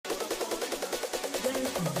The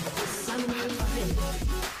summoner appeared.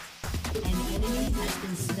 An enemy has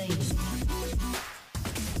been slain.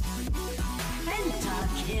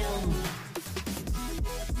 Pentakill.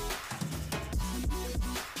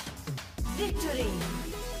 Victory.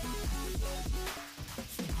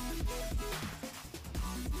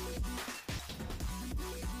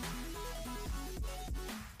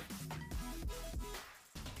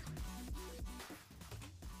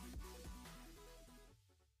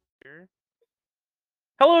 Here.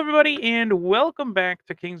 Hello, everybody, and welcome back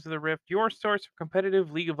to Kings of the Rift, your source for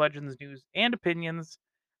competitive League of Legends news and opinions,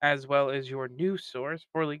 as well as your new source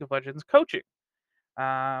for League of Legends coaching.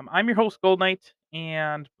 I'm your host, Gold Knight,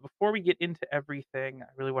 and before we get into everything, I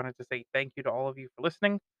really wanted to say thank you to all of you for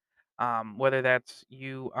listening. Whether that's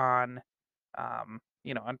you on,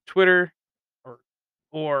 on Twitter or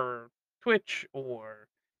or Twitch or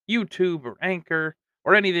YouTube or Anchor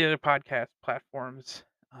or any of the other podcast platforms.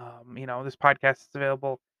 This podcast is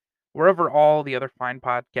available wherever all the other fine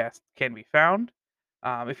podcasts can be found.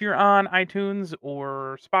 If you're on iTunes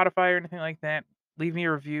or Spotify or anything like that, leave me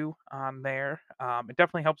a review on there. It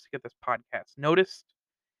definitely helps to get this podcast noticed.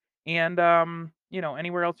 And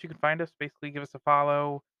anywhere else you can find us, basically give us a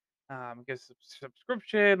follow, give us a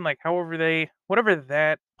subscription, like whatever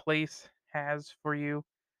that place has for you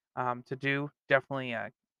to do. Definitely,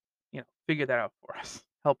 figure that out for us.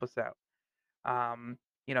 Help us out.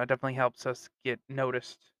 It definitely helps us get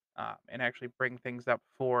noticed and actually bring things up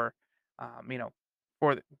um, you know,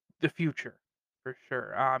 for the future for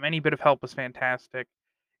sure. Any bit of help is fantastic,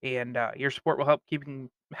 and your support will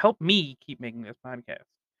help me keep making this podcast.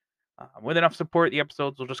 With enough support, the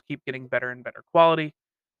episodes will just keep getting better and better quality.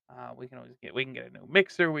 We can get a new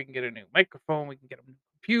mixer, we can get a new microphone, we can get a new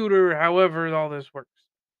computer, however all this works.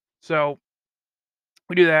 So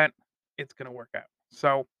we do that, it's gonna work out.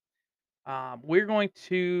 So we're going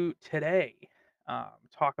to today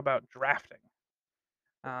talk about drafting.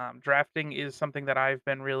 Drafting is something that I've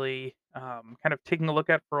been really kind of taking a look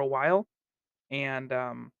at for a while, and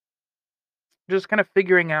just kind of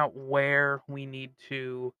figuring out um, where we need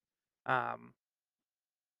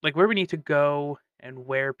to go and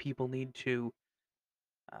where people need to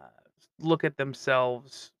uh, look at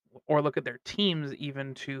themselves or look at their teams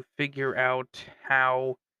even to figure out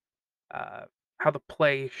uh, how the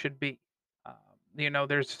play should be. Um,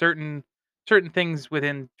 there's certain things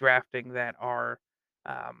within drafting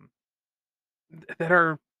um, that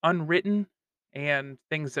are unwritten and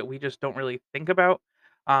things that we just don't really think about.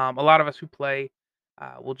 A lot of us who play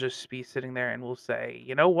will just be sitting there and we'll say,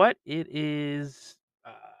 you know what, it is.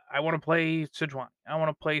 Uh, I want to play Sejuani. I want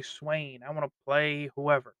to play Swain. I want to play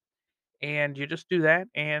whoever, and you just do that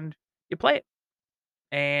and you play it.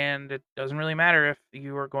 And it doesn't really matter if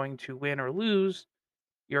you are going to win or lose.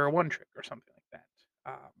 You're a one trick or something like that.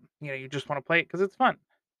 You just want to play it because it's fun.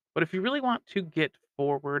 But if you really want to get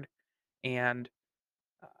forward and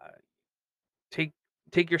uh, take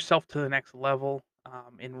take yourself to the next level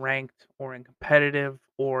in ranked or in competitive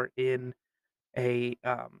or in a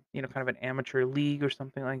kind of an amateur league or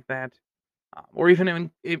something like that, or even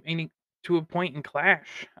in any to a point in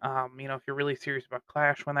Clash. If you're really serious about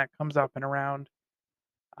Clash when that comes up and around,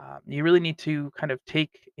 you really need to kind of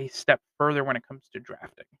take a step further when it comes to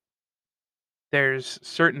drafting. There's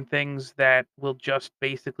certain things that will just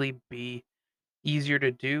basically be easier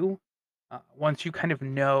to do once you kind of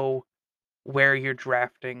know where your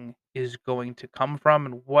drafting is going to come from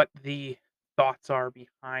and what the thoughts are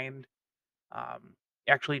behind um,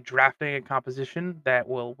 actually drafting a composition that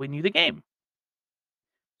will win you the game.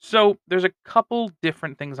 So there's a couple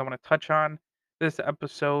different things I want to touch on this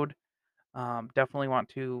episode. Definitely want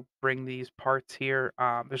to bring these parts here.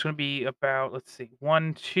 There's going to be about, let's see,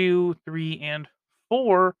 one, two, three, and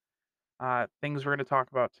four things we're going to talk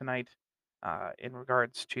about tonight in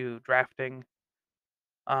regards to drafting.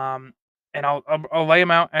 Um, and I'll lay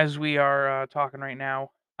them out as we are talking right now.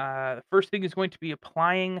 The first thing is going to be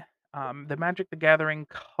applying the Magic the Gathering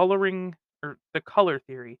coloring or the color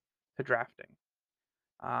theory to drafting.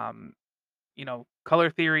 Um, color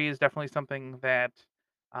theory is definitely something that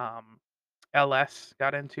um, LS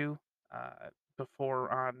got into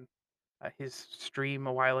before on his stream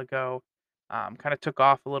a while ago. Kind of took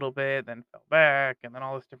off a little bit, then fell back, and then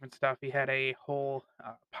all this different stuff. He had a whole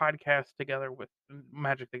podcast together with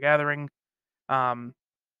Magic the Gathering, um,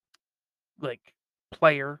 like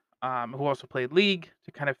player who also played League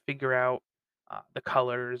to kind of figure out the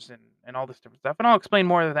colors and all this different stuff. And I'll explain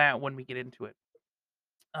more of that when we get into it.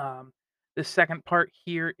 Um, the second part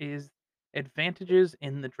here is advantages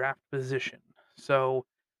in the draft position. So,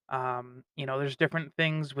 there's different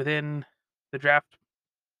things within the draft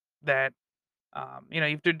that You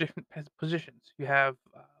have different positions. You have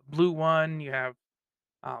blue one, you have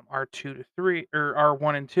R2 to 3, or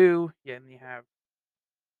R1 and 2, yeah, and you have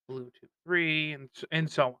blue 2, 3, and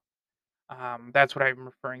so on. That's what I'm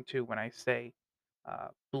referring to when I say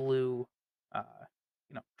blue, uh,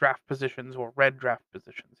 draft positions or red draft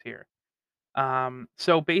positions here.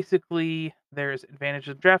 So basically, there's advantages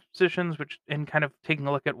of draft positions, which and kind of taking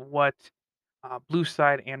a look at what blue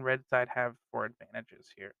side and red side have for advantages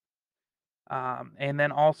here. And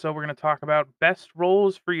then also we're going to talk about best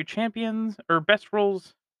roles for your champions, or best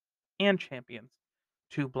roles and champions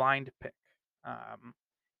to blind pick. Um,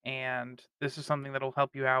 and this is something that'll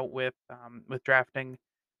help you out with drafting.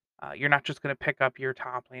 You're not just going to pick up your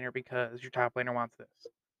top laner because your top laner wants this.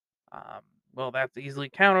 Um, well, that's easily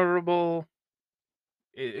counterable.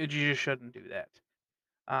 You just shouldn't do that.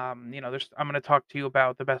 I'm going to talk to you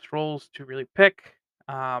about the best roles to really pick,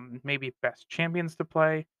 maybe best champions to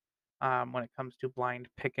play when it comes to blind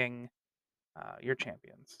picking your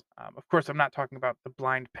champions. Of course, I'm not talking about the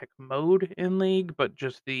blind pick mode in League, but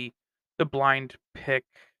just the blind pick,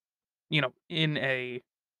 in a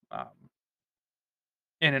um,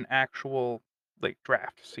 in an actual like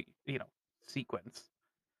sequence.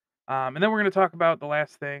 And then we're going to talk about the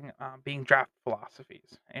last thing, being draft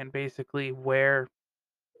philosophies, and basically where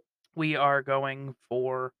we are going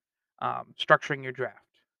for structuring your draft.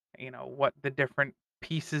 What the different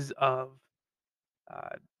pieces of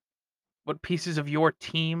uh, what pieces of your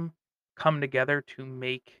team come together to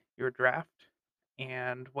make your draft,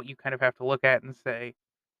 and what you kind of have to look at and say,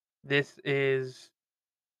 this is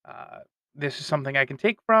uh, this is something I can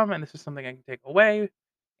take from, and this is something I can take away,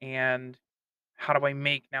 and how do I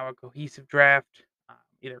make now a cohesive draft,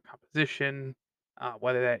 either composition,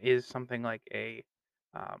 whether that is something like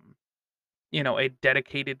um, a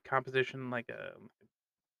dedicated composition, like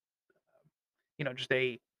just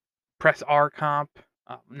a press R comp,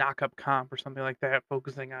 knock up comp, or something like that,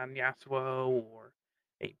 focusing on Yasuo, or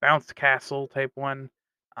a bounce castle type one.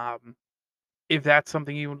 Um, if that's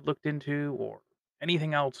something you looked into, or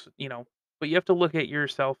anything else, but you have to look at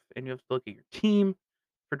yourself and you have to look at your team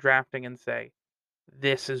for drafting and say,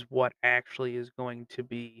 this is what actually is going to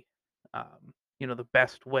be, the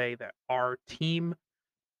best way that our team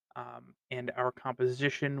and our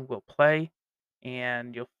composition will play,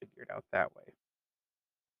 and you'll figure it out that way.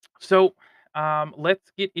 So,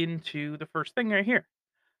 let's get into the first thing right here.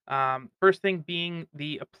 First thing being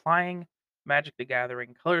the applying Magic the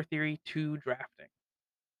Gathering color theory to drafting.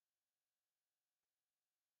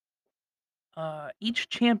 Each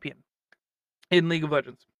champion in League of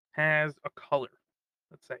Legends has a color.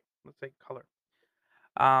 Let's say color,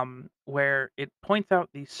 where it points out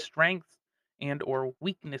the strengths and or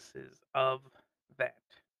weaknesses of that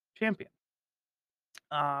champion.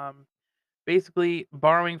 Um, Basically,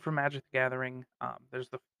 borrowing from Magic the Gathering,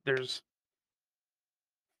 there's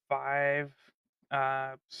five,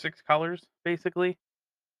 six colors basically,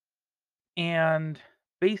 and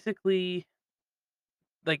basically,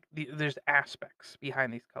 like there's aspects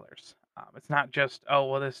behind these colors. It's not just, oh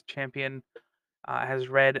well, this champion has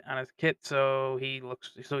red on his kit, so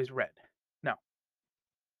he's red. No,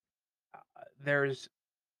 there's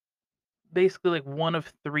basically like one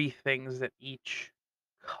of three things that each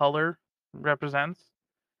color represents.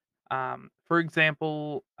 For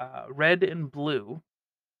example, red and blue,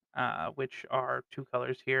 which are two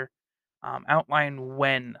colors here, outline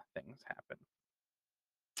when things happen.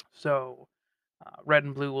 So, red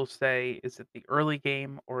and blue will say, is it the early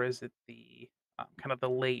game, or is it the kind of the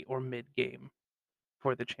late or mid game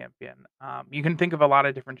for the champion? You can think of a lot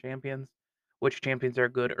of different champions. Which champions are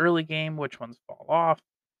good early game? Which ones fall off?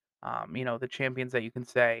 The champions that you can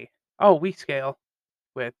say, oh, we scale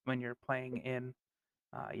with when you're playing in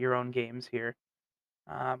your own games here.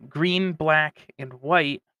 Green, black, and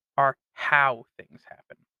white are how things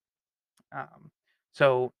happen. Um,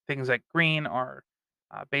 so things like green are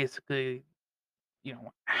basically,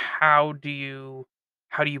 how do you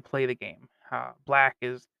play the game? Black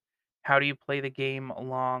is how do you play the game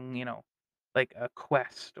along, like a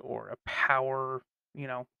quest or a power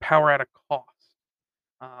at a cost.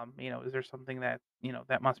 Is there something that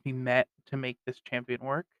must be met to make this champion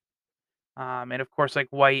work? And of course, like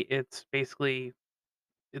white, it's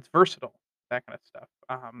versatile, that kind of stuff.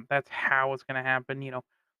 That's how it's going to happen.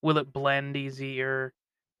 Will it blend easier?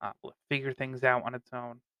 Will it figure things out on its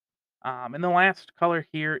own? And the last color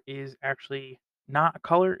here is actually not a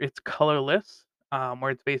color; it's colorless,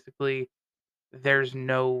 where it's basically there's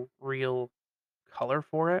no real color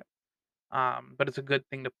for it. But it's a good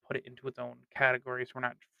thing to put it into its own category, so we're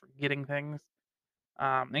not forgetting things.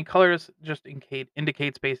 And colors just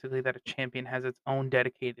indicates basically that a champion has its own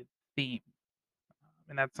dedicated theme.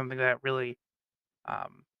 and that's something that really,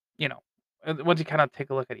 um, you know, once you kind of take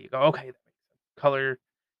a look at it, you go, okay, that makes sense. Color,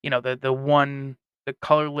 the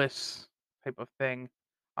colorless type of thing,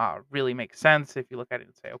 really makes sense if you look at it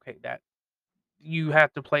and say, okay, that you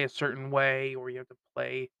have to play a certain way, or you have to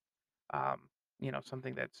play, um,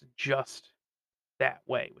 something that's just that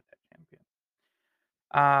way with that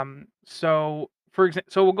champion. So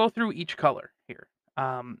we'll go through each color here,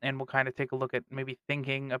 and we'll kind of take a look at maybe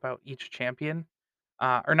thinking about each champion,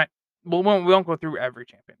 or not. We won't go through every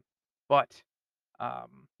champion, but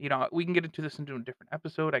we can get into this into a different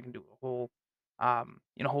episode. I can do a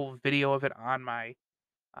whole video of it on my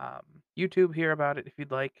YouTube here about it if you'd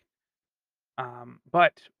like.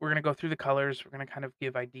 But we're gonna go through the colors. We're gonna kind of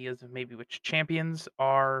give ideas of maybe which champions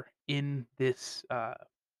are in this,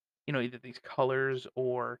 either these colors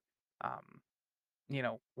or, um,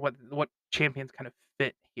 what champions kind of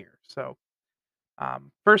fit here. So,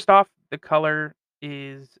 first off, the color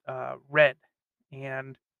is red,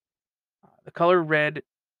 and the color red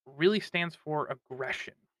really stands for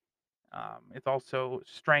aggression. It's also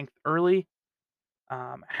strength early.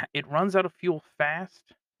 It runs out of fuel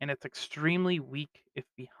fast, and it's extremely weak if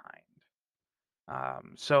behind.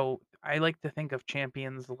 So I like to think of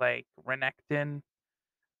champions like Renekton,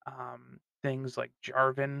 things like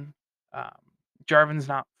Jarvan. Um, Jarvan's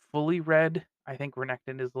not fully red. I think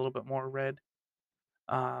Renekton is a little bit more red.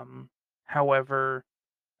 Um, However,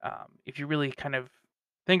 if you really kind of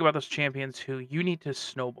think about those champions who you need to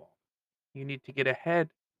snowball, you need to get ahead,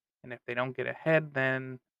 and if they don't get ahead,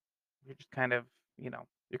 then you're just kind of,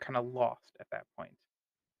 you're kind of lost at that point.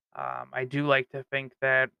 I do like to think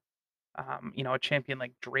that, a champion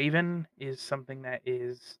like Draven is something that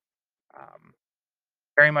is, um,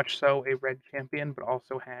 very much so a red champion, but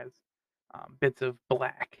also has, bits of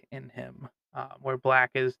black in him, where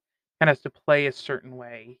black is kind of has to play a certain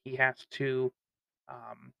way. He has to,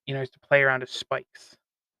 has to play around his spikes,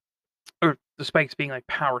 or the spikes being like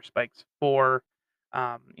power spikes for,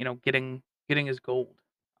 getting his gold,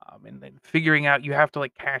 and then figuring out you have to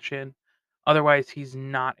like cash in, otherwise he's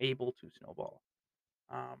not able to snowball.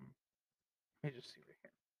 Let me just see right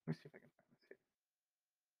here. Let me see if I can find this here.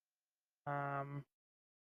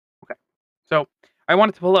 Okay. So I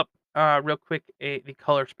wanted to pull up real quick the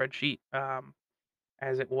color spreadsheet,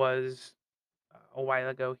 as it was a while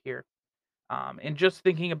ago here, and just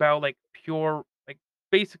thinking about like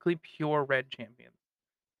basically pure red champions,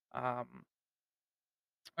 um,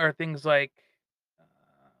 are things like,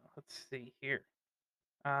 let's see here,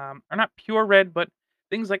 are not pure red, but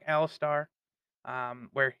things like Alistar,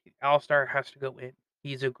 where Alistar has to go in.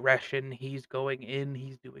 He's aggression. He's going in.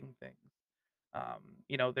 He's doing things.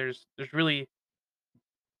 There's really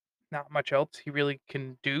not much else he really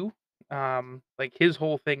can do. Like his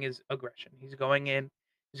whole thing is aggression. He's going in,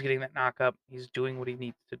 he's getting that knock up, he's doing what he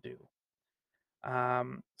needs to do.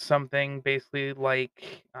 Something basically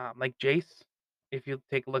like Jace. If you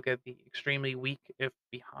take a look at the extremely weak if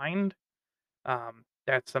behind,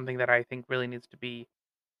 that's something that I think really needs to be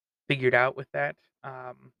figured out with that.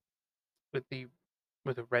 With the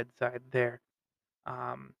with the red side there.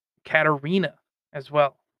 Katarina as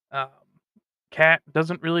well. Um, Cat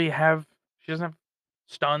doesn't really have she doesn't have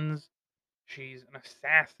stuns. She's an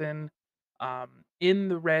assassin. In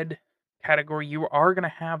the red category, you are going to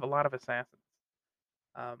have a lot of assassins.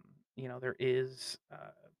 There is,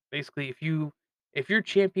 basically if your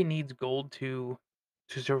champion needs gold to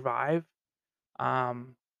survive,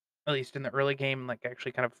 um, at least in the early game, like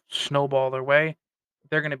actually kind of snowball their way,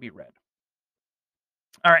 they're going to be red.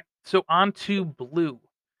 All right, so on to blue.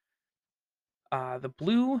 The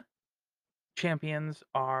blue champions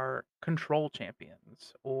are control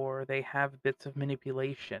champions, or they have bits of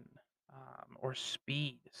manipulation, or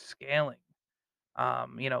speed, scaling.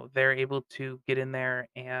 They're able to get in there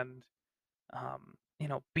and,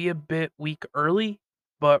 be a bit weak early,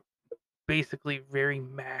 but basically very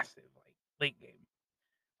massive, like late game.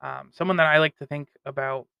 Someone that I like to think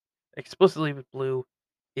about explicitly with blue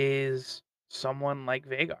is someone like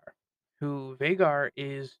Veigar, who Veigar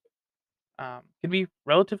is, can be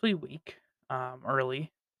relatively weak,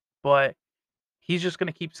 early, but he's just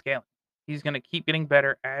gonna keep scaling. He's gonna keep getting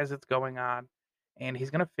better as it's going on, and he's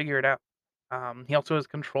gonna figure it out. He also has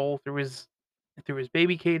control through his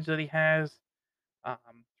baby cage that he has,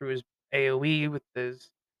 through his AoE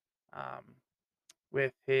um,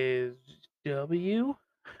 with his W,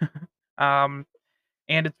 um,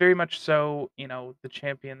 and it's very much so. The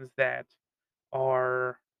champions that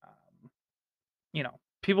are,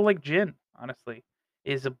 people like Jin. Honestly,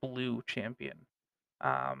 is a blue champion.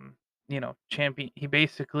 Champion. He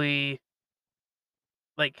basically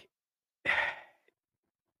like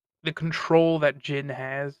the control that Jin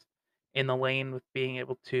has in the lane with being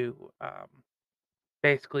able to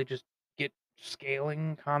basically just get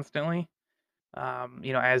scaling constantly.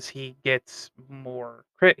 As he gets more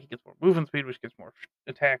crit, he gets more movement speed, which gets more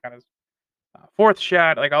attack on his fourth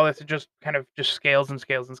shot. Like all this, it just kind of just scales and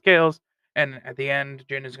scales and scales. And at the end,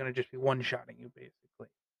 Jin is going to just be one shotting you basically.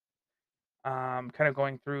 Kind of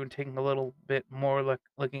going through and taking a little bit more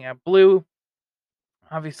looking at blue.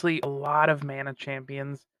 Obviously, a lot of mana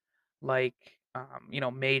champions like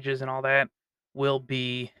mages and all that will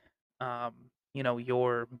be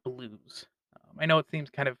your blues. I know it seems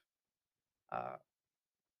kind of uh,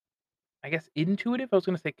 I guess intuitive. I was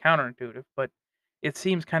going to say counterintuitive, but it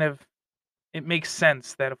seems kind of it makes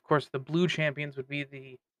sense that of course the blue champions would be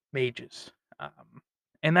the mages,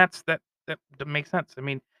 and that makes sense. I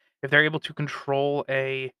mean, if they're able to control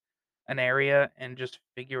an area and just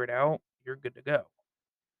figure it out, you're good to go.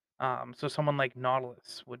 So someone like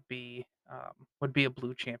Nautilus would be a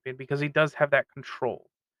blue champion because he does have that control.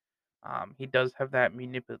 He does have that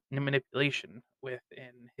manipulation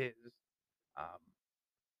um,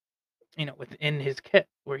 within his kit,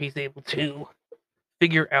 where he's able to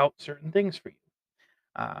figure out certain things for you.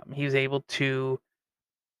 He's able to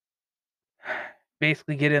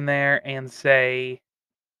basically get in there and say,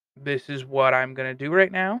 "This is what I'm gonna do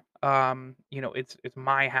right now." It's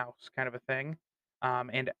my house kind of a thing.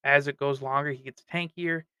 And as it goes longer, he gets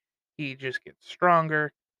tankier, he just gets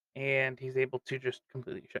stronger, and he's able to just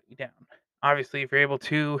completely shut you down. Obviously, if you're able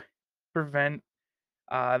to prevent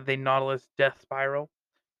the Nautilus death spiral,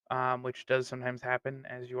 which does sometimes happen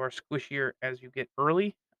as you are squishier as you get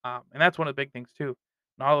early, and that's one of the big things too.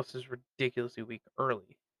 Nautilus is ridiculously weak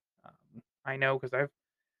early. I know because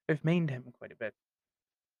I've mained him quite a bit.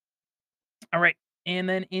 All right. And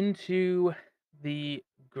then into the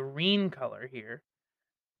green color here,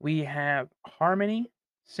 we have harmony,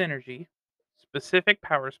 synergy, specific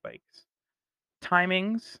power spikes,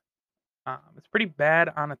 timings. It's pretty bad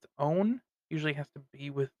on its own. Usually has to be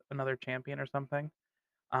with another champion or something.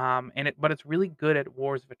 But it's really good at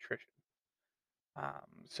wars of attrition.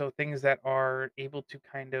 So things that are able to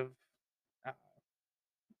kind of uh,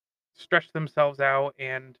 stretch themselves out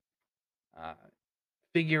and uh,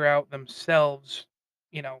 figure out themselves,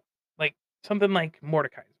 you know, like something like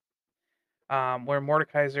Mordekaiser, where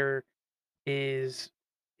Mordekaiser is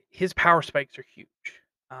his power spikes are huge,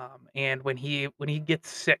 and when he gets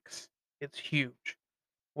six, it's huge.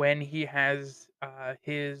 When he has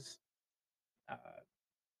his uh,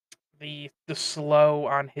 the slow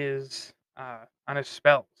on his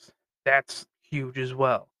spells, that's huge as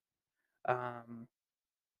well. Um,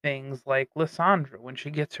 Things like Lissandra when she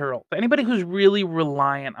gets her ult. Anybody who's really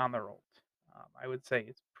reliant on their ult, I would say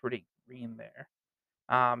it's pretty green there.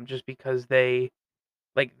 Just because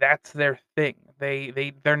that's their thing.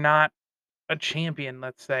 They're not a champion,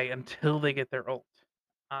 let's say, until they get their ult.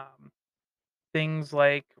 Um, Things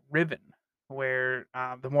like Riven, where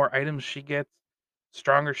the more items she gets,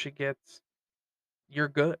 stronger she gets, you're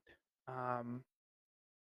good. Um,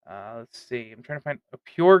 let's see. I'm trying to find a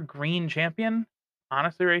pure green champion.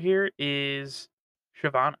 Honestly, right here is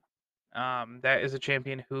Shyvana. That is a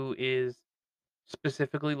champion who is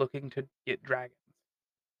specifically looking to get dragons.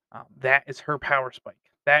 That is her power spike.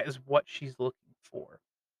 That is what she's looking for,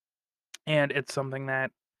 and it's something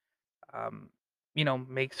that um,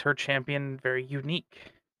 makes her champion very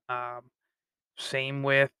unique. Um, Same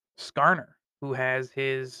with Skarner, who has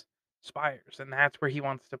his spires, and that's where he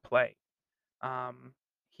wants to play.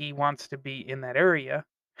 He wants to be in that area.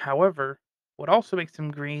 However, what also makes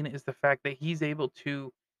him green is the fact that he's able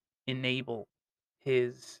to enable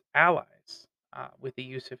his allies with the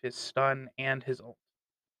use of his stun and his ult.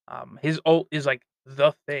 His ult is like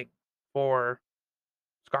the thing for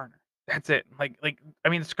Skarner. That's it. I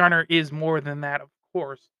mean, Skarner is more than that, of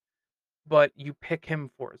course, but you pick him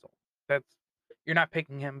for his ult. That's You're not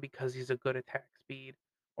picking him because he's a good attack speed,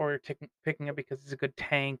 or you're picking him because he's a good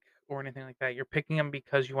tank or anything like that. You're picking him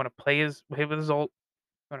because you want to play with his ult.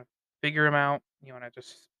 You want to figure him out. You want to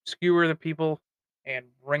just skewer the people and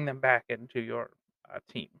bring them back into your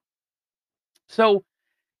team. So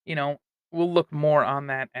you know we'll look more on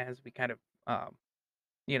that as we kind of um,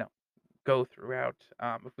 you know go throughout.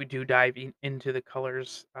 If we do dive into the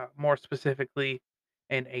colors more specifically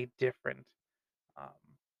in a different um,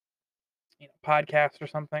 podcast or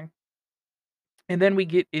something. And then we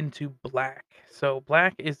get into black. So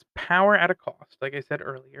black is power at a cost, like I said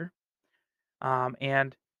earlier,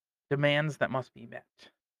 and demands that must be met.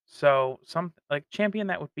 So some like champion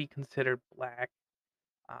that would be considered black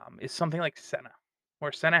is something like Senna,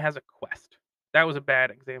 where Senna has a quest. That was a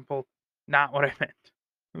bad example. Not what I meant.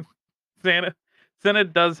 Senna Senna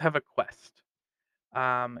does have a quest.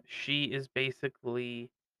 She is basically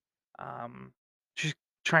um, she's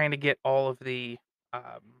trying to get um,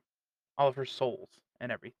 all of her souls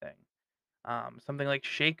and everything. Something like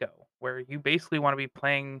Shaco, where you basically want to be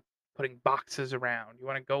putting boxes around. You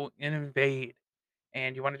want to go and invade,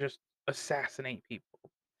 and you want to just assassinate people.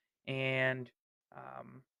 And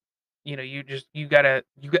um,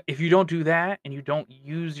 if you don't do that and you don't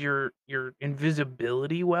use your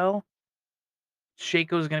invisibility well,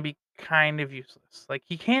 Shaco's gonna be kind of useless. Like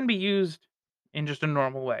he can be used in just a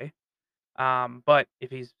normal way. But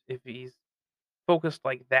if he's focused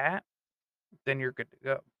like that, then you're good to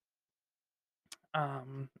go.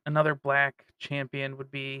 Another black champion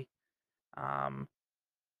would be um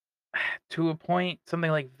to a point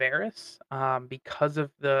something like Varus, because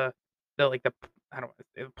of I don't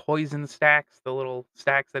know, the poison stacks, the little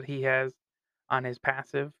stacks that he has on his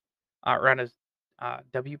passive, or on his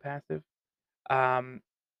W passive. Um,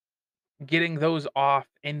 Getting those off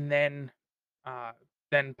and uh,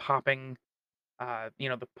 then popping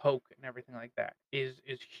the poke and everything like that is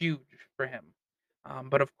huge for him.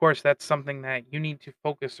 But of course, that's something that you need to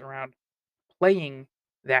focus around playing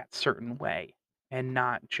that certain way and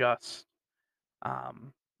not just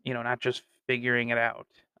figuring it out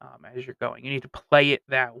as you're going. You need to play it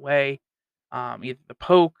that way, either the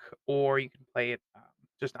poke or you can play it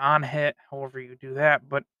just on hit, however you do that.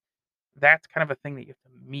 But that's kind of a thing that you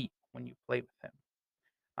have to meet when you play with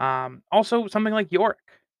him. Also, something like Yorick.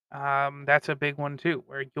 That's a big one too,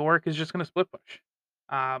 where Yorick is just going to split push.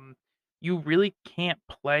 Um, you really can't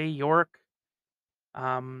play Yorick,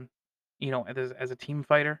 um, as a team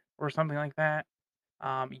fighter or something like that.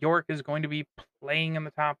 Yorick is going to be playing in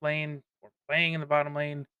the top lane or playing in the bottom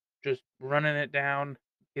lane, just running it down,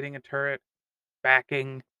 getting a turret,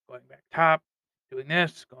 backing, going back top, doing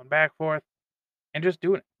this, going back forth, and just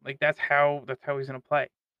doing it. Like that's how he's gonna play.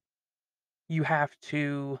 You have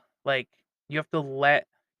to like you have to let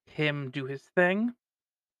him do his thing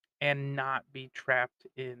and not be trapped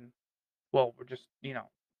in, well,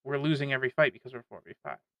 we're losing every fight because we're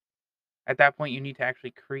 4v5. At that point, you need to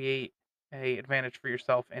actually create a advantage for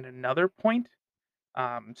yourself in another point.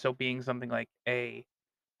 So being something like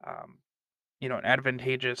um, an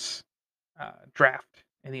advantageous draft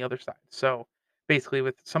in the other side. So basically,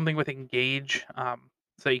 with something with engage,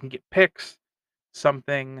 so you can get picks,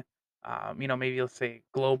 something, maybe let's say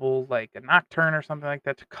global like a nocturne or something like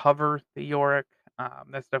that to cover the Yorick.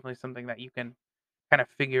 That's definitely something that you can kind of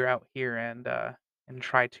figure out here and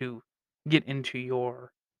try to get into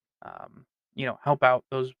your help out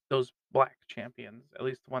those black champions, at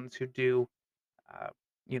least the ones who do uh,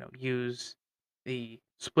 use the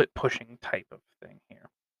split pushing type of thing here.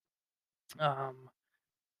 Um,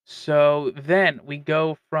 so then we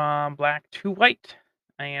go from black to white,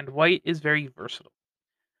 and white is very versatile.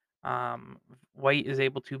 White is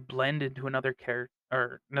able to blend into another character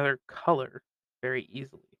or another color very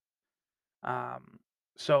easily. Um,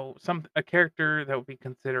 so some a character that would be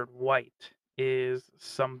considered white is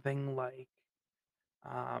something like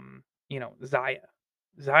Zaya.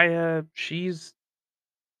 Zaya, she's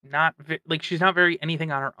not very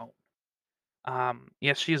anything on her own.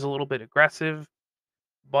 Yes, she's a little bit aggressive,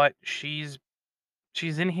 but she's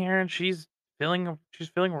in here and she's filling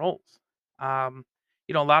roles. A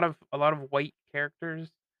lot of white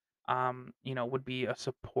characters, would be a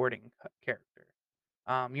supporting character.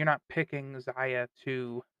 You're not picking Zaya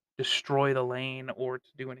to destroy the lane or to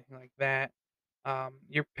do anything like that.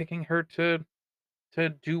 You're picking her to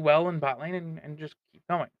do well in bot lane and just keep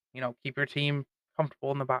going. Keep your team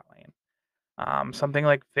comfortable in the bot lane. Something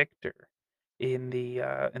like Victor in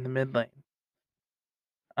the mid lane.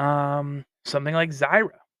 Something like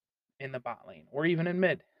Zyra in the bot lane or even in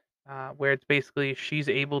mid, where it's basically she's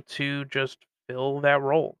able to just fill that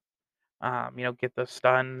role. Get the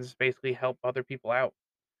stuns, basically help other people out.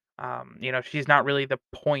 She's not really the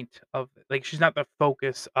point of like she's not the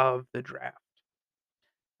focus of the draft.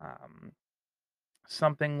 Um,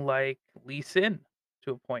 Something like Lee Sin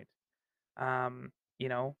to a point.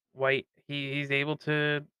 White he's able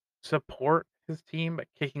to support his team by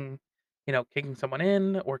kicking someone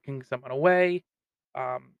in or kicking someone away.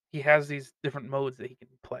 He has these different modes that he can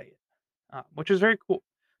play, which is very cool.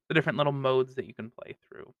 The different little modes that you can play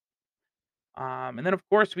through. And then of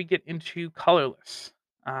course we get into colorless.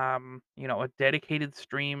 A dedicated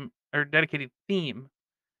stream or dedicated theme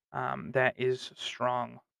that is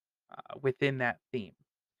strong within that theme.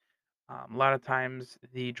 A lot of times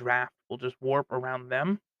the draft will just warp around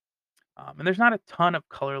them, and there's not a ton of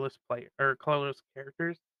colorless play or colorless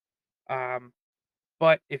characters. Um,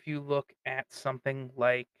 but if you look at something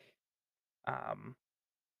like, um,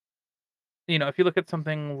 if you look at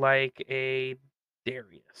something like a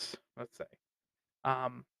Darius, let's say,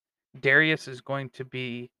 um, Darius is going to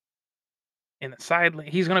be in the side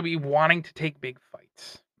lane. He's going to be wanting to take big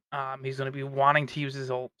fights. He's going to be wanting to use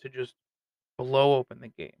his ult to just blow open the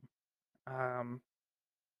game. Um,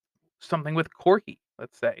 Something with Corki,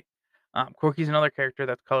 let's say. Corki's another character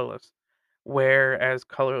that's colorless, where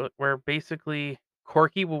basically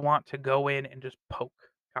Corki will want to go in and just poke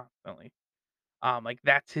constantly. Like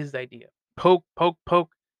that's his idea. Poke, poke,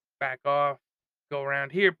 poke, back off, go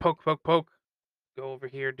around here, poke, poke, poke, go over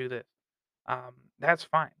here, do this. That's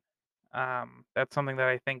fine. That's something that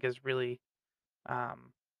I think is really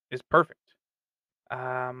um, is perfect.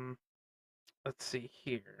 Um, let's see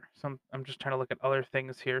here. I'm just trying to look at other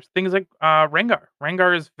things here. Things like Rengar.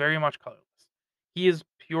 Rengar is very much colorless. He is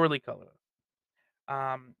purely colorless.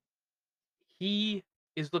 Um, he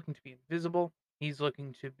is looking to be invisible. He's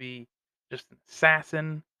looking to be just an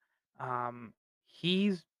assassin. Um,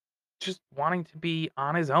 he's just wanting to be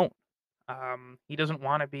on his own. He doesn't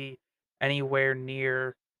want to be anywhere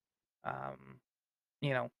near, um,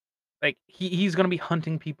 you know, like he's going to be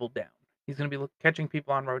hunting people down. He's going to be catching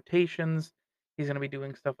people on rotations. He's going to be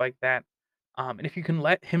doing stuff like that. And if you can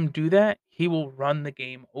let him do that, he will run the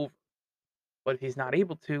game over. But if he's not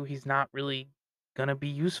able to, he's not really going to be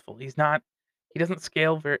useful. He doesn't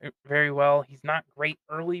scale very well. He's not great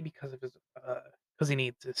early because of his because he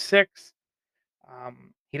needs his six.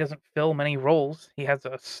 He doesn't fill many roles. He has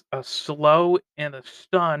a slow and a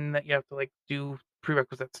stun that you have to like do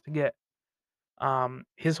prerequisites to get.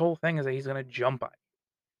 His whole thing is that he's gonna jump on you,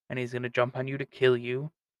 and he's gonna jump on you to kill you.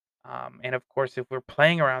 And of course, if we're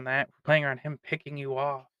playing around that, we're playing around him picking you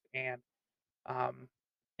off um,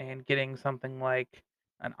 and getting something like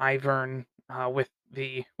an Ivern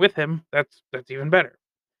with him. That's even better.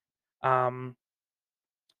 Um,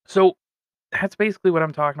 so that's basically what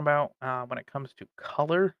I'm talking about when it comes to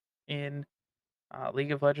color in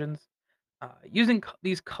League of Legends. Using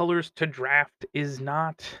these colors to draft is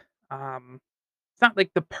not um, it's not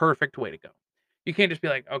like the perfect way to go. You can't just be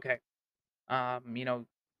like, okay, um, you know,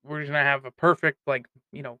 we're just gonna have a perfect like,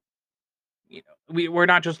 we're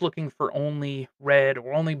not just looking for only red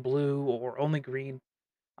or only blue or only green.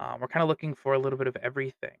 We're kind of looking for a little bit of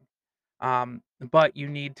everything. But you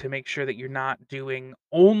need to make sure that you're not doing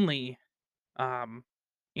um,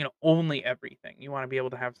 only everything. You want to be able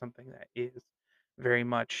to have something that is very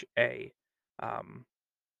much a um,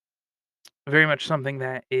 very much something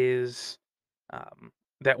that is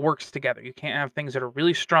that works together. You can't have things that are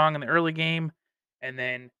really strong in the early game and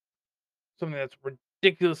then something that's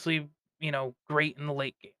ridiculously, great in the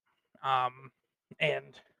late game.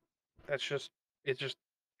 And that's just it's just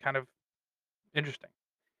kind of interesting.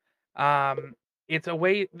 Um, it's a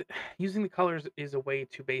way using the colors is a way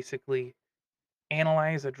to basically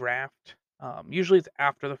analyze a draft. Usually it's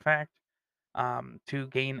after the fact to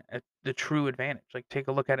gain the true advantage. Like take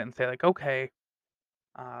a look at it and say like, okay,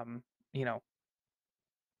 um, you know,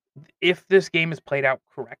 if this game is played out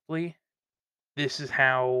correctly, this is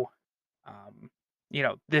how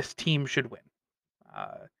this team should win.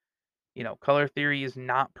 Uh, color theory is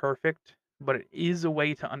not perfect, but it is a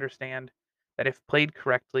way to understand that if played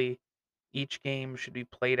correctly, each game should be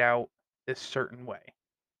played out this certain way.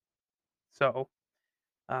 So,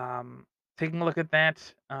 um, taking a look at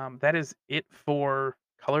that, that is it for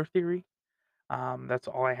color theory. That's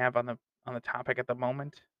all I have on the topic at the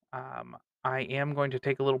moment. I am going to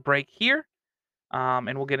take a little break here,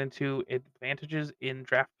 and we'll get into advantages in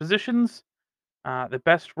draft positions, the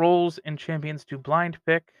best roles in champions to blind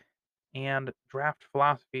pick, and draft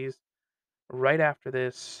philosophies right after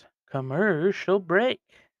this commercial break.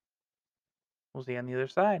 We'll see you on the other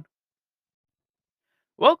side.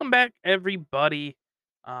 Welcome back, everybody.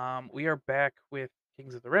 We are back with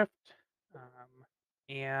Kings of the Rift,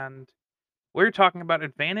 and we're talking about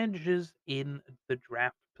advantages in the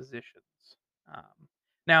draft positions. Um,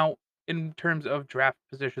 Now, in terms of draft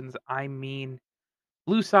positions, I mean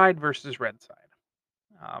blue side versus red side.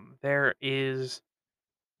 There is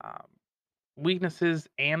um, weaknesses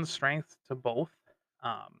and strengths to both.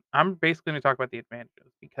 I'm basically going to talk about the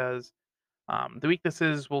advantages because the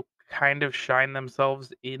weaknesses will kind of shine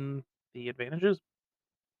themselves in the advantages.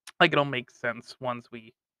 Like it'll make sense once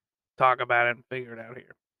we talk about it and figure it out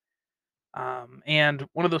here. And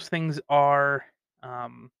one of those things are,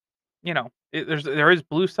 there is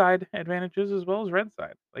blue side advantages as well as red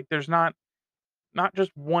side. Like there's not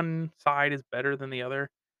just one side is better than the other.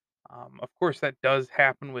 Of course, that does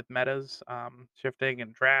happen with metas, shifting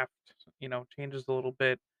and draft. Changes a little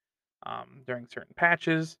bit during certain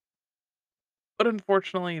patches, but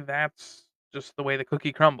unfortunately, that's just the way the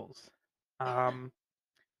cookie crumbles. Um,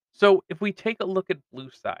 So if we take a look at blue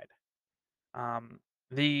side, um,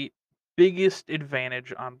 the biggest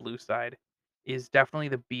advantage on blue side is definitely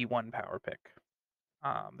the B1 power pick.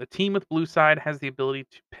 The team with blue side has the ability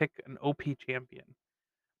to pick an OP champion.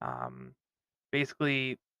 Um,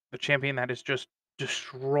 Basically, the champion that is just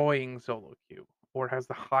destroying solo queue or has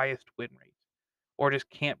the highest win rate or just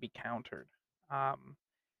can't be countered. Um,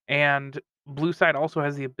 and blue side also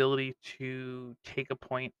has the ability to take a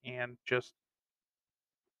point and just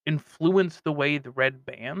influence the way the red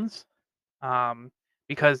bans. Um,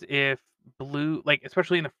 because if blue, like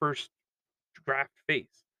especially in the first draft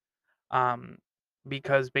phase, um,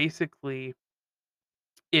 because basically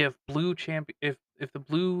if the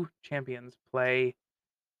blue champions play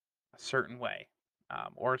a certain way,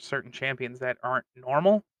 or certain champions that aren't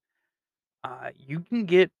normal, you can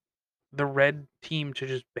get the red team to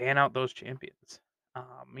just ban out those champions.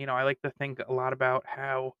 I like to think a lot about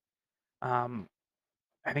how um,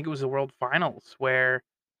 I think it was the World Finals where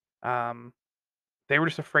um, they were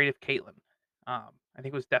just afraid of Caitlyn. I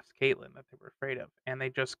think it was Def's Caitlyn that they were afraid of, and they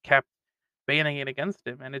just kept banning it against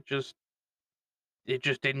him, and it just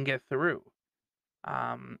didn't get through.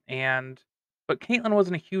 And but Caitlyn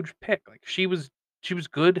wasn't a huge pick. Like she was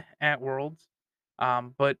good at Worlds,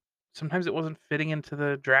 but sometimes it wasn't fitting into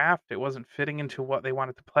the draft. It wasn't fitting into what they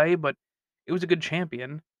wanted to play, but it was a good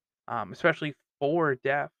champion, especially for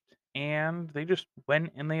Deft, and they just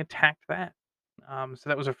went and they attacked that. So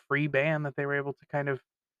that was a free ban that they were able to kind of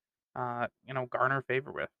garner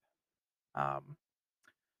favor with. Um,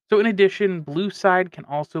 so in addition, blue side can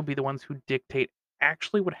also be the ones who dictate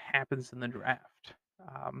actually what happens in the draft.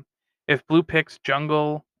 Um, if blue picks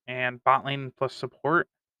jungle and bot lane plus support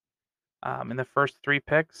in the first three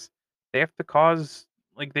picks, they have to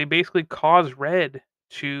they basically cause red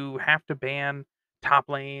to have to ban top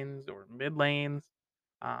lanes or mid lanes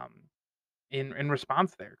um, in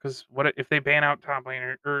response there. Because if they ban out top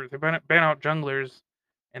laner or they ban out junglers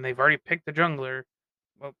and they've already picked the jungler?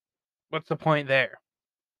 Well, what's the point there?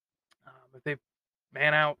 If they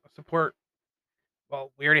man out a support,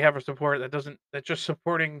 well, we already have a support that's just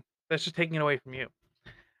supporting that's just taking it away from you.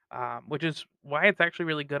 Which is why it's actually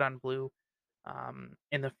really good on blue.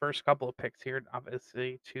 In the first couple of picks here,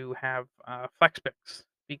 obviously to have flex picks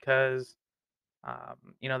because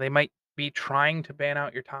they might be trying to ban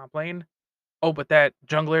out your top lane. Oh, but that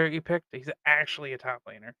jungler you picked, he's actually a top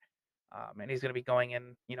laner, and he's going to be going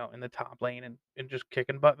in the top lane and just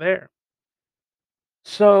kicking butt there.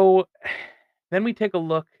 So then we take a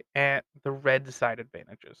look at the red side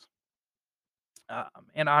advantages.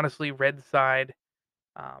 And honestly, red side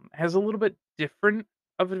has a little bit different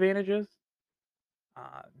of advantages.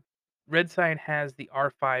 Uh, red side has the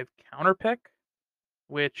R5 counter pick,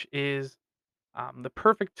 which is the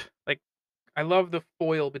perfect, like, I love the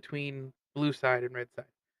foil between blue side and red side.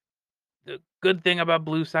 The good thing about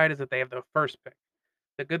blue side is that they have the first pick.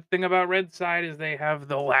 The good thing about red side is they have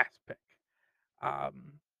the last pick.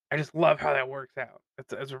 Um, I just love how that works out.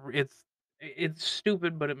 It's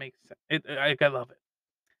stupid, but it makes sense. I love it.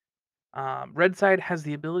 Red side has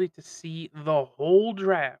the ability to see the whole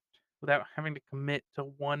draft without having to commit to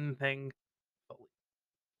one thing fully.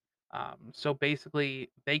 So basically,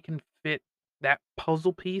 they can fit that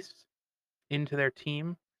puzzle piece into their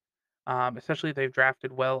team, especially if they've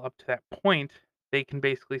drafted well up to that point. They can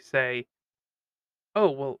basically say,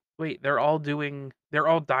 "Oh, well, wait, they're all diving.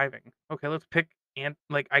 Okay, let's pick." And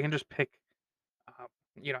like, I can just pick Um,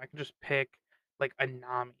 I can just pick like a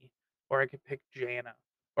Nami, or I could pick Janna,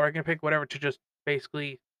 or I can pick whatever to just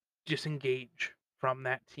basically disengage from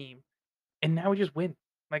that team, and now we just win.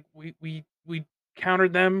 Like we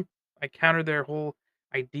countered them. I countered their whole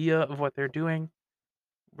idea of what they're doing.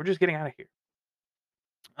 We're just getting out of here.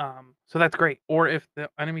 So that's great. Or if the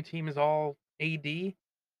enemy team is all AD,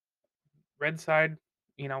 red side,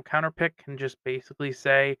 counter pick can just basically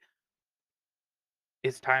say,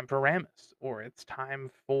 it's time for Rammus, or it's time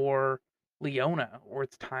for Leona, or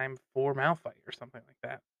it's time for Malphite, or something like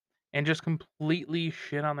that, and just completely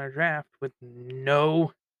shit on their draft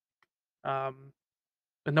um,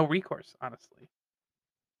 with no recourse, honestly.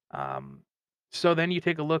 Um, so then you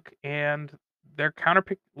take a look, and their counter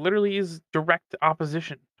pick literally is direct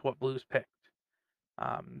opposition to what Blues picked.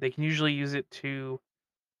 They can usually use it to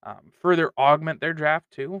further augment their draft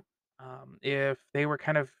too. If they were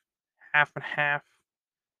kind of half and half,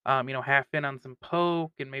 half in on some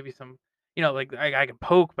poke and maybe some, like I can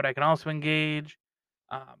poke, but I can also engage.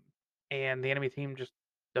 Um, and the enemy team just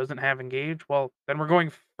doesn't have engage. Well, then we're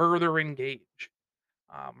going further engage.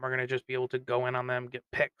 We're gonna just be able to go in on them, get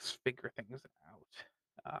picks, figure things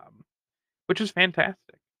out, which is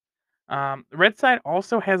fantastic. The red side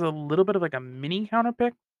also has a little bit of like a mini counter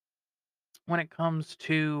pick. when it comes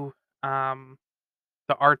to um,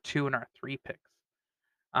 the R2 and R3 picks.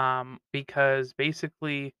 Because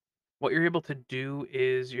basically what you're able to do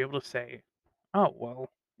is you're able to say, oh, well,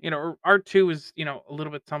 R2 is, a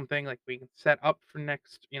little bit something like we can set up for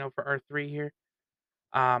next, for R3 here.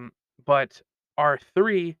 Um, but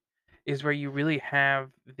R3 is where you really have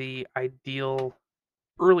the ideal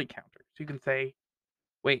early counter. So you can say,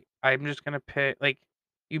 wait, I'm just going to pick, like,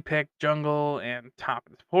 you pick jungle and top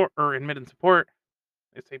and support, or in mid and support.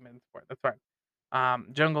 They say mid and support. That's fine.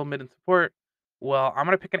 Jungle, mid, and support. Well, I'm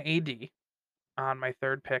going to pick an AD on my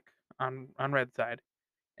third pick on red side,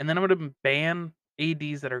 and then I'm gonna ban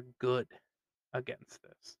ADs that are good against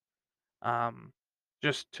this. Um,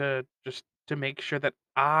 just to make sure that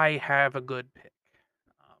I have a good pick.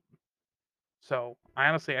 Um, so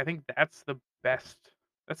I think that's the best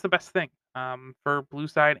thing. For blue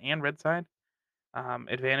side and red side.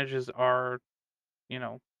 Advantages are, you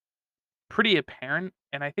know, pretty apparent,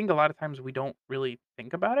 and I think a lot of times we don't really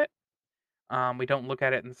think about it. We don't look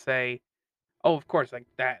at it and say, oh, of course, like,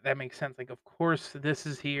 that makes sense, like, of course, this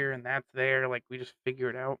is here and that's there, like, we just figure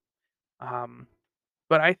it out. Um,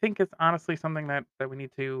 but I think it's honestly something that we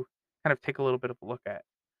need to kind of take a little bit of a look at.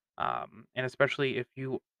 And especially if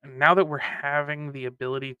you now that we're having the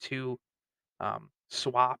ability to,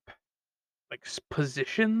 swap, like,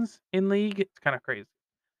 positions in League, it's kinda crazy.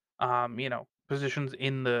 Positions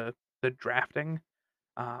in the drafting,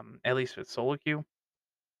 at least with solo queue.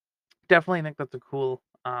 Definitely think that's a cool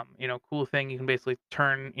thing. You can basically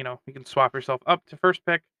you can swap yourself up to first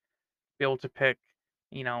pick, be able to pick,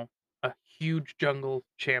 you know, a huge jungle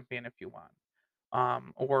champion if you want.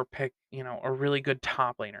 Or pick, a really good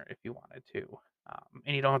top laner if you wanted to.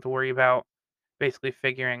 And you don't have to worry about basically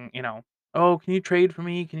figuring, oh, can you trade for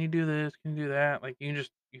me? Can you do this? Can you do that? Like you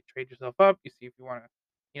trade yourself up, you see if you want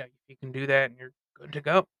to, if you can do that and you're good to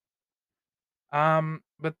go.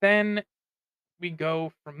 But then we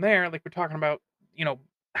go from there, like we're talking about, you know,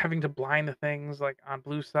 having to blind the things like on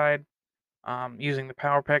blue side, using the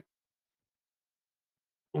power pick.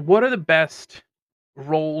 What are the best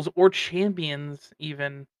roles or champions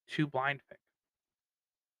even to blind pick?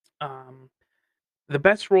 Um, the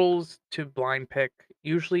best roles to blind pick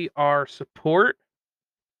usually are support,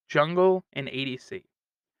 jungle, and ADC.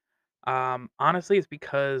 Honestly, it's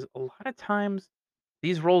because a lot of times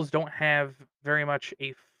these roles don't have very much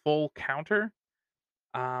a full counter.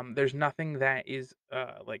 There's nothing that is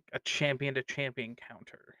like a champion to champion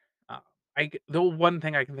counter. Uh, the one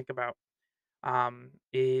thing I can think about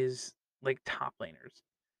is like top laners.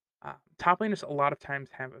 Top laners a lot of times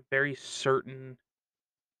have a very certain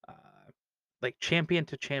uh, like champion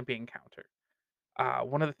to champion counter.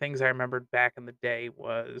 One of the things I remembered back in the day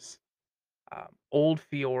was old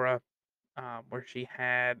Fiora, where she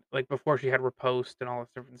had like before she had riposte and all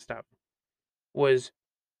this different stuff, was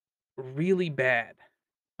really bad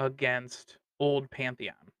against old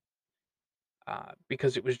Pantheon,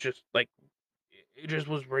 because it was just like it just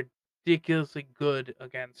was ridiculously good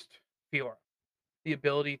against Fiora. The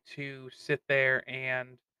ability to sit there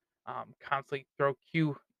and constantly throw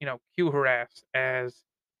Q harass as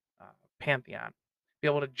uh, Pantheon, be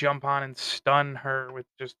able to jump on and stun her with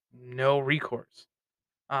just no recourse.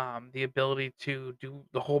 The ability to do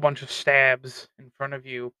the whole bunch of stabs in front of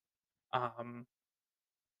you, um,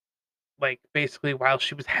 like basically while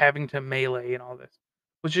she was having to melee and all this,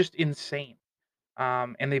 was just insane.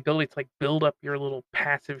 And the ability to like build up your little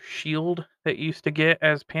passive shield that you used to get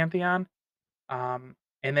as Pantheon, and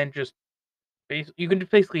then just you can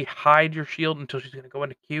just basically hide your shield until she's gonna go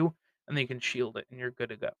into Q, and then you can shield it, and you're good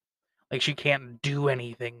to go. Like she can't do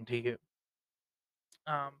anything to you.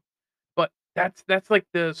 Um, but that's like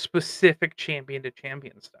the specific champion to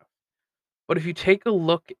champion stuff. But if you take a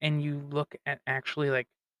look and you look at actually like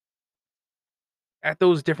at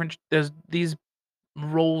those different there's these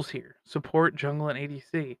roles here, support, jungle, and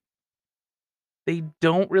ADC, they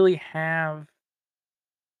don't really have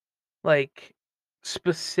like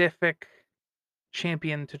specific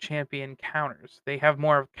champion to champion counters. They have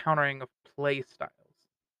more of countering of play styles.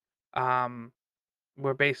 Um,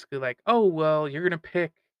 where basically like, oh well, um, you're gonna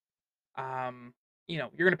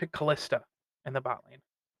pick Callista in the bot lane.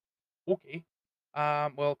 Okay.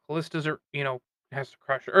 Well, Callista's are has to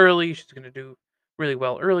crush early. She's gonna do really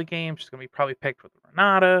well early game. She's gonna be probably picked with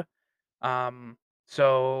Renata. Um,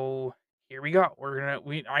 so here we go.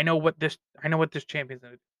 I know what this champion's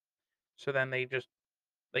gonna do. So then they just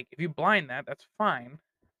like if you blind that, that's fine.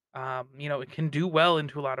 It can do well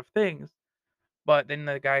into a lot of things, but then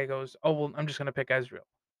the guy goes, "Oh well, I'm just gonna pick Ezreal,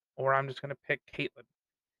 or I'm just gonna pick Caitlyn,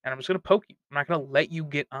 and I'm just gonna poke you. I'm not gonna let you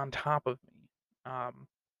get on top of me." Um,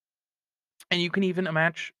 And you can even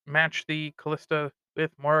match the Callista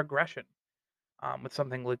with more aggression, with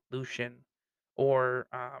something like Lucian or,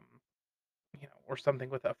 or something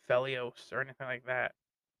with Aphelios or anything like that,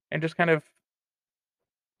 and just kind of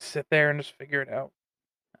sit there and just figure it out.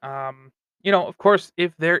 Of course,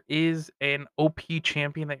 if there is an OP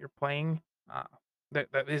champion that you're playing, uh,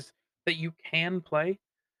 that you can play,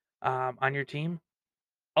 on your team,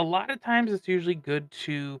 a lot of times it's usually good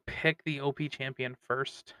to pick the OP champion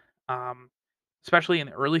first, um, especially in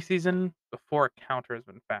the early season before a counter has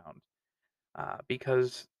been found,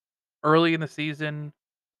 because early in the season,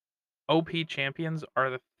 OP champions are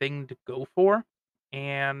the thing to go for,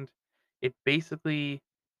 and it basically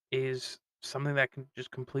is something that can just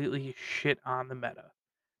completely shit on the meta.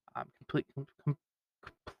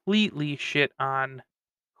 Completely shit on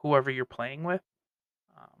whoever you're playing with,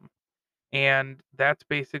 um, and that's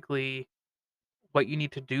basically what you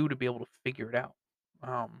need to do to be able to figure it out.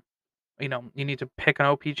 Um, you need to pick an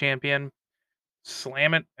OP champion,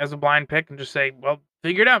 slam it as a blind pick, and just say, "Well,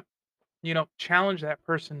 figure it out." Challenge that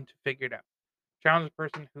person to figure it out. Challenge the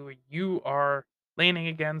person who you are laning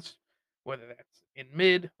against, whether that's in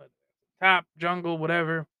mid, whether that's top, jungle,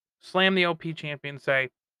 whatever. Slam the OP champion, say,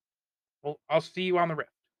 "Well, I'll see you on the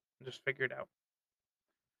rift," and just figure it out.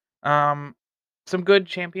 Um, some good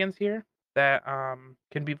champions here that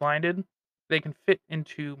can be blinded. They can fit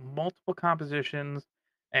into multiple compositions,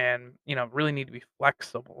 and really need to be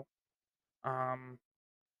flexible. Um,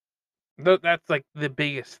 that's like the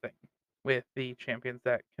biggest thing with the champions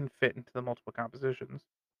that can fit into the multiple compositions.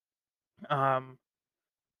 Um,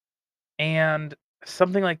 and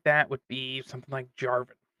something like that would be something like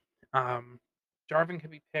Jarvan. Um, Jarvan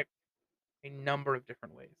can be picked a number of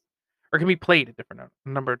different ways, or can be played a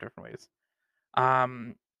number of different ways.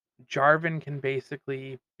 Um, Jarvan can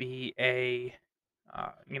basically be a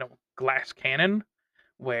glass cannon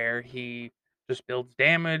where he just builds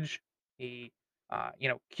damage. He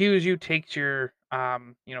Qs you,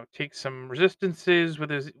 takes some resistances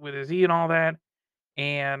with his E and all that,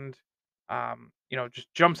 and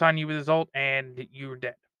just jumps on you with his ult, and you're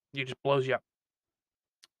dead. He just blows you up.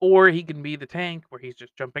 Or he can be the tank where he's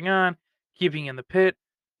just jumping on, keeping you in the pit.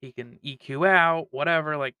 He can EQ out,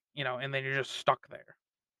 whatever, and then you're just stuck there.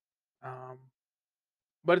 Um,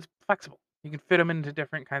 but it's flexible. You can fit them into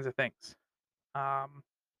different kinds of things. Um,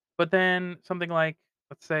 but then something like,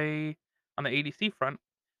 let's say, on the ADC front,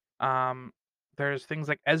 um, there's things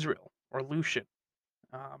like Ezreal or Lucian.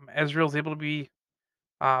 Ezreal's able to be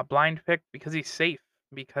blind picked because he's safe,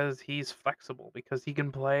 because he's flexible, because he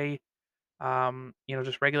can play,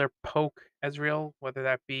 just regular poke Ezreal, whether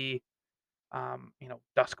that be,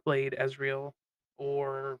 Duskblade Ezreal,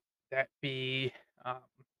 or that be, um,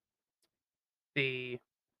 the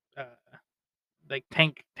uh, like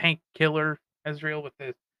tank killer Ezreal with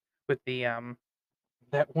the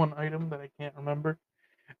that one item that I can't remember.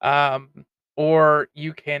 Um, or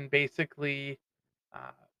you can basically,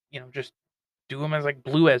 uh, just do him as like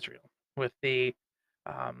blue Ezreal with the,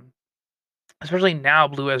 um, especially now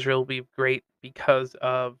blue Ezreal will be great because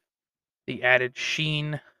of the added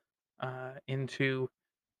sheen into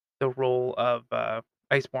the role of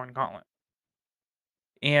Iceborne Gauntlet.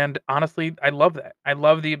 And honestly, I love that. I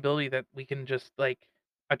love the ability that we can just like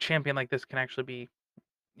a champion like this can actually be,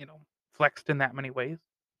 you know, flexed in that many ways.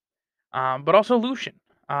 But also Lucian.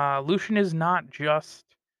 Lucian is not just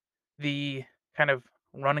the kind of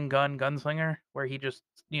run and gun gunslinger where he just,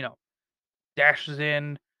 dashes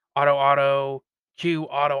in, auto, Q,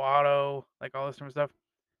 auto, like all this sort of stuff.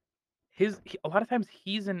 A lot of times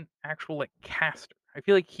he's an actual like caster. I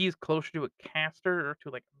feel like he's closer to a caster or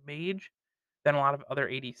to like a mage than a lot of other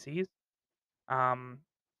ADCs. Um,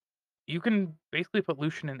 you can basically put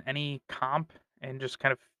Lucian in any comp and just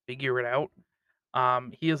kind of figure it out.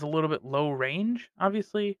 He is a little bit low range,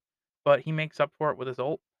 obviously, but he makes up for it with his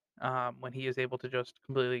ult, when he is able to just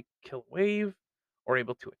completely kill a wave or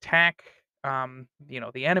able to attack,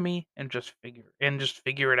 the enemy and just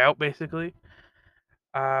figure it out basically.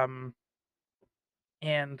 Um,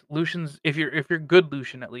 and Lucian's if you're good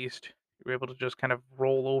Lucian at least, you're able to just kind of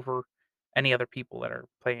roll over any other people that are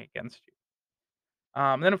playing against you.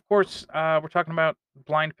 Then of course, we're talking about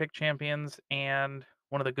blind pick champions, and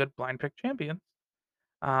one of the good blind pick champions,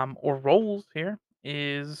 or roles here,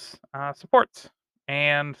 is supports.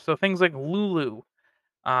 And so things like Lulu,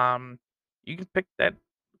 um, you can pick that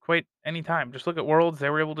quite any time. Just look at Worlds; they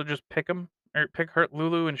were able to just pick them or pick her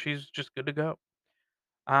Lulu, and she's just good to go.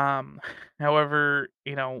 However,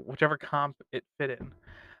 whichever comp it fit in,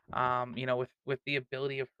 with the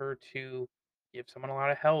ability of her to give someone a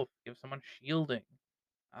lot of health, give someone shielding,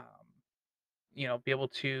 um, be able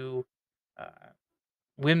to, uh,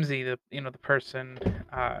 Whimsy, the person,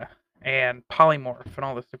 uh, and Polymorph and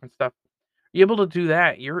all this different stuff. You're able to do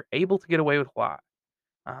that. You're able to get away with a lot.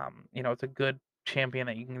 It's a good champion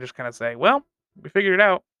that you can just kind of say, "Well, we figured it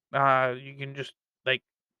out." You can just like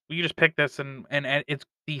you just pick this and it's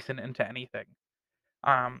decent into anything.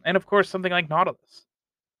 And of course, something like Nautilus,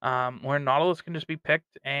 where Nautilus can just be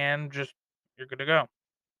picked and just you're good to go.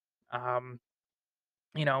 Um,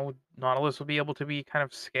 Nautilus will be able to be kind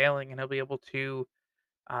of scaling, and he'll be able to,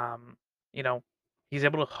 um, you know, he's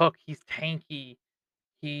able to hook. He's tanky.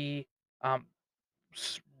 He, um,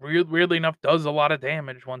 weirdly enough, does a lot of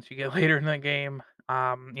damage once you get later in the game.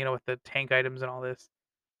 With the tank items and all this.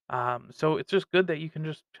 So it's just good that you can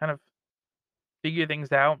just kind of figure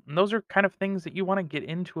things out, and those are kind of things that you want to get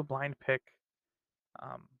into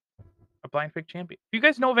um, a blind pick champion. If you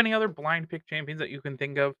guys know of any other blind pick champions that you can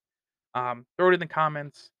think of, throw it in the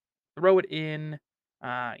comments, throw it in,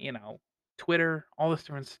 uh, you know, Twitter, all this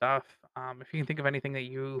different stuff. If you can think of anything that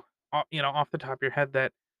off the top of your head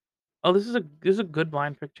that, oh, this is a good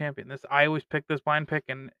blind pick champion. This I always pick this blind pick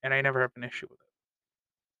and I never have an issue with it.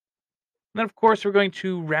 And then of course we're going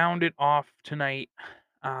to round it off tonight,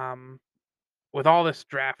 um, with all this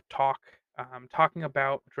draft talk, talking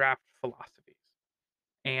about draft philosophies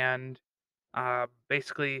and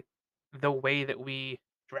basically the way that we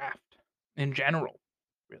draft in general,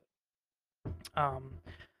 really. Um,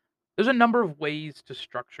 there's a number of ways to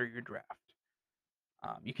structure your draft.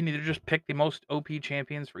 You can either just pick the most OP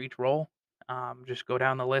champions for each role, just go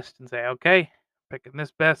down the list and say, okay, picking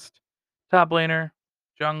this best top laner,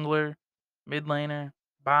 jungler, mid laner,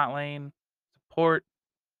 bot lane, support,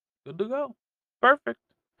 good to go. Perfect.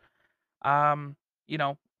 Um, you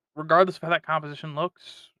know, Regardless of how that composition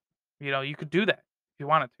looks, you could do that if you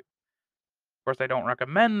wanted to. Of course, I don't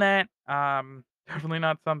recommend that. Definitely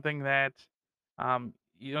not something that,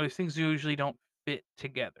 these things usually don't fit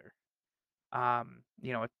together.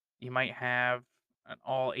 You might have an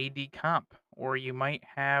all AD comp, or you might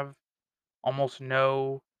have almost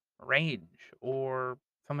no range, or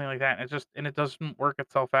something like that. And it doesn't work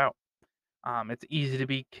itself out. It's easy to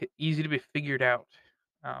be figured out.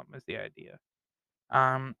 Is the idea.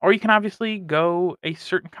 Or you can obviously go a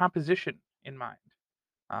certain composition in mind.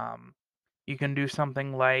 Um, you can do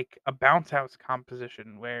something like a bounce house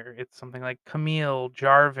composition where it's something like Camille,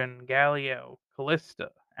 Jarvan, Galio,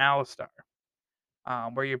 Callista, Alistar,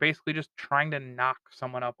 where you're basically just trying to knock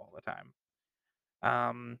someone up all the time.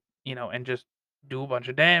 And just do a bunch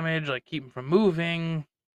of damage, like keep them from moving,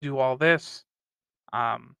 do all this.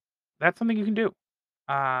 Um, that's something you can do.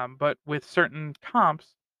 But with certain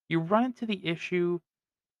comps, you run into the issue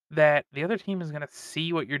that the other team is gonna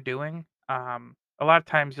see what you're doing. A lot of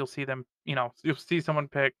times you'll see someone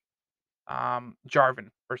pick, Jarvan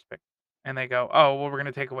first pick, and they go, "Oh, well, we're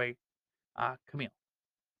gonna take away, Camille,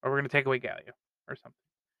 or we're gonna take away Galio or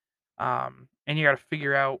something." And you gotta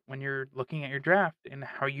figure out when you're looking at your draft and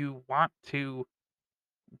how you want to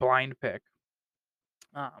blind pick,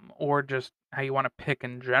 or just how you wanna pick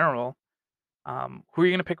in general. Who are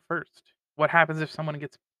you gonna pick first? What happens if someone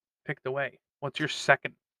gets picked away? What's your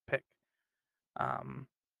second pick? Um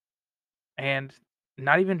And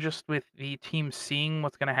not even just with the team seeing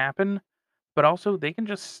what's gonna happen, but also they can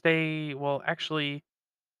just say, "Well, actually,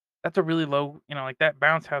 that's a really low," like that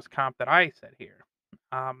bounce house comp that I said here.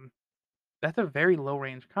 Um, that's a very low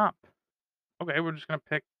range comp. Okay, we're just gonna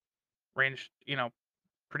pick range,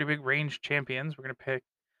 pretty big range champions. We're gonna pick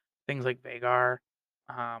things like Veigar.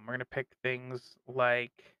 We're gonna pick things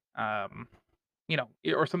like,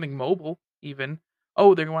 or something mobile even.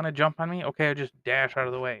 Oh, they wanna jump on me? Okay, I just dash out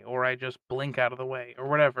of the way, or I just blink out of the way, or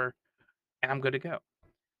whatever, and I'm good to go.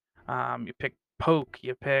 You pick poke,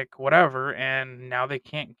 you pick whatever, and now they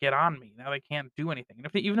can't get on me. Now they can't do anything.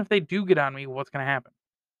 And even if they do get on me, what's going to happen?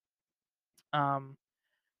 Um,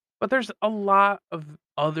 but there's a lot of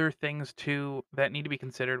other things too that need to be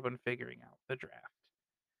considered when figuring out the draft.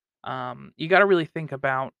 You got to really think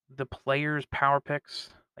about the players' power picks,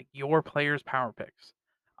 like your players' power picks.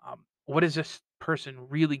 What is this person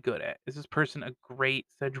really good at? Is this person a great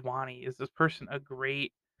Sejuani? Is this person a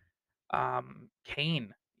great,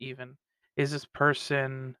 Kane? Even is this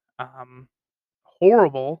person,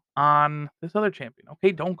 horrible on this other champion?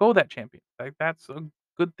 Okay, don't go that champion. Like that's a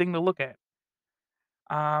good thing to look at.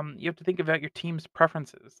 You have to think about your team's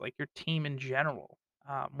preferences, like your team in general.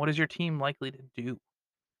 What is your team likely to do?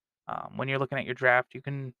 When you're looking at your draft, you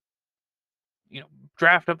can,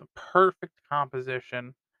 draft up the perfect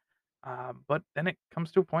composition, but then it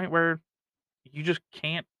comes to a point where you just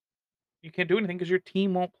can't do anything because your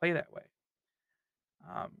team won't play that way.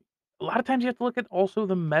 Um, a lot of times you have to look at also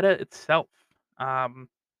the meta itself. Um,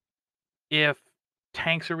 if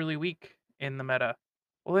tanks are really weak in the meta.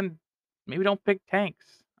 Well, then maybe don't pick tanks.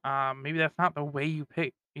 Maybe that's not the way you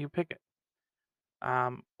pick it.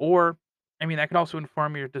 Or I mean, that can also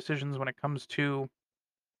inform your decisions when it comes to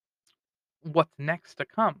what's next to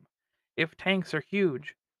come. If tanks are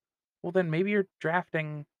huge, well, then maybe you're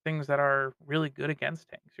drafting things that are really good against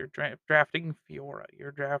tanks. You're drafting Fiora.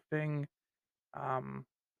 You're drafting um,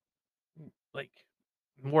 like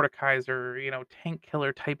Mordekaiser, tank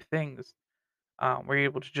killer type things, where you're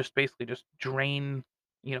able to just basically just drain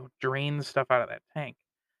stuff out of that tank.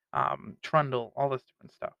 Trundle, all this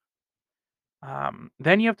different stuff.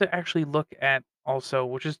 Then you have to actually look at also,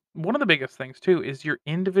 which is one of the biggest things too, is your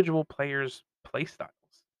individual players' play styles.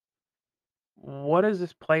 What is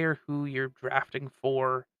this player who you're drafting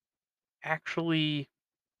for actually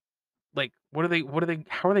like? What are they?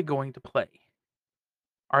 How are they going to play?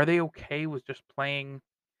 Are they okay with just playing,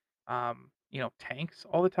 tanks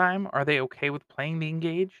all the time? Are they okay with playing the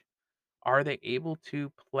engage? Are they able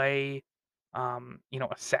to play,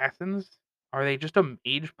 assassins? Are they just a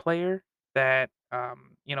mage player that,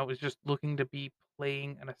 is just looking to be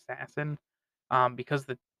playing an assassin, because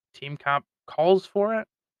the team comp calls for it?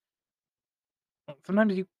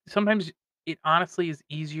 Sometimes it honestly is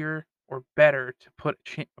easier or better to put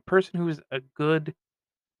a person who is a good,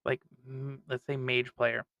 like, let's say mage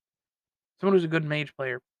player, someone who's a good mage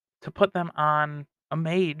player, to put them on a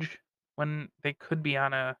mage when they could be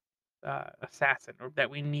on a, assassin, or that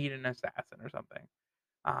we need an assassin or something.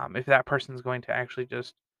 If that person's going to actually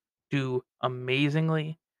just do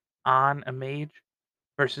amazingly on a mage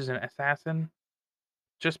versus an assassin,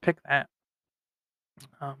 just pick that.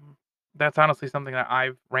 Um, that's honestly something that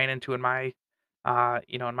I've ran into in my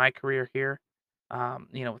career here,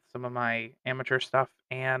 with some of my amateur stuff,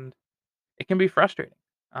 and it can be frustrating.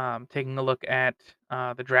 Taking a look at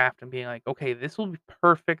the draft and being like, okay, this will be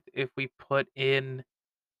perfect if we put in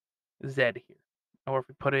Zed here, or if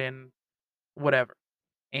we put in whatever,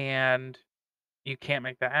 and you can't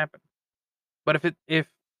make that happen. But if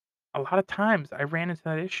a lot of times I ran into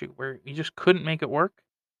that issue where you just couldn't make it work,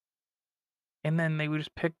 and then they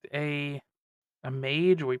just picked a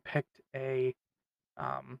mage, or we picked a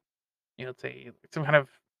um, let's say some kind of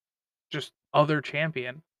just other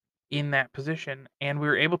champion in that position, and we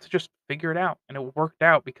were able to just figure it out, and it worked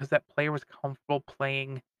out because that player was comfortable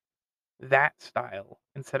playing that style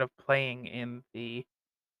instead of playing in the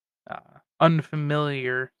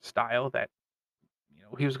unfamiliar style that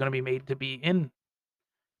he was going to be made to be in.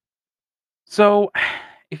 So,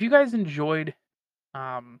 if you guys enjoyed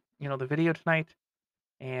the video tonight,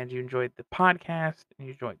 and you enjoyed the podcast, and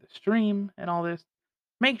you enjoyed the stream and all this,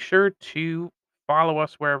 make sure to follow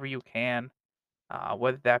us wherever you can,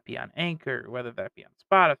 whether that be on Anchor, whether that be on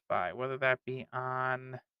Spotify, whether that be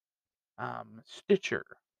on Stitcher,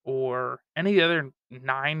 or any of the other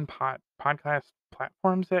nine podcast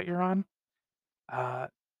platforms that you're on. Uh,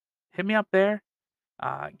 Hit me up there.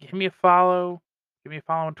 Give me a follow. Give me a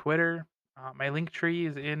follow on Twitter. My link tree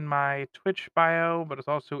is in my Twitch bio, but it's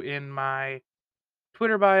also in my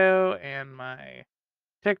Twitter bio and my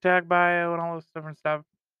TikTok bio and all this different stuff.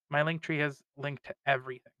 My link tree has linked to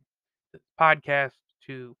everything. The podcast,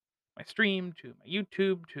 to my stream, to my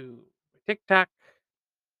YouTube, to my TikTok.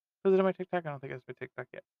 Was it on my TikTok? I don't think it's my TikTok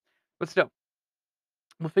yet. But still,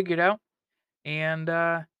 we'll figure it out. And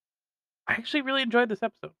I actually really enjoyed this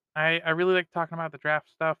episode. I really like talking about the draft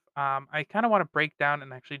stuff. I kind of want to break down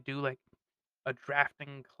and actually do like a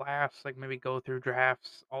drafting class, like maybe go through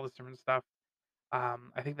drafts, all this different stuff. I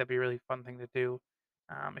think that'd be a really fun thing to do.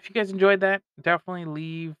 If you guys enjoyed that, definitely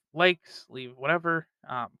leave likes, leave whatever,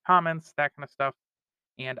 comments, that kind of stuff.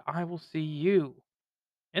 And I will see you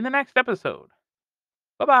in the next episode.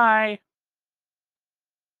 Bye bye.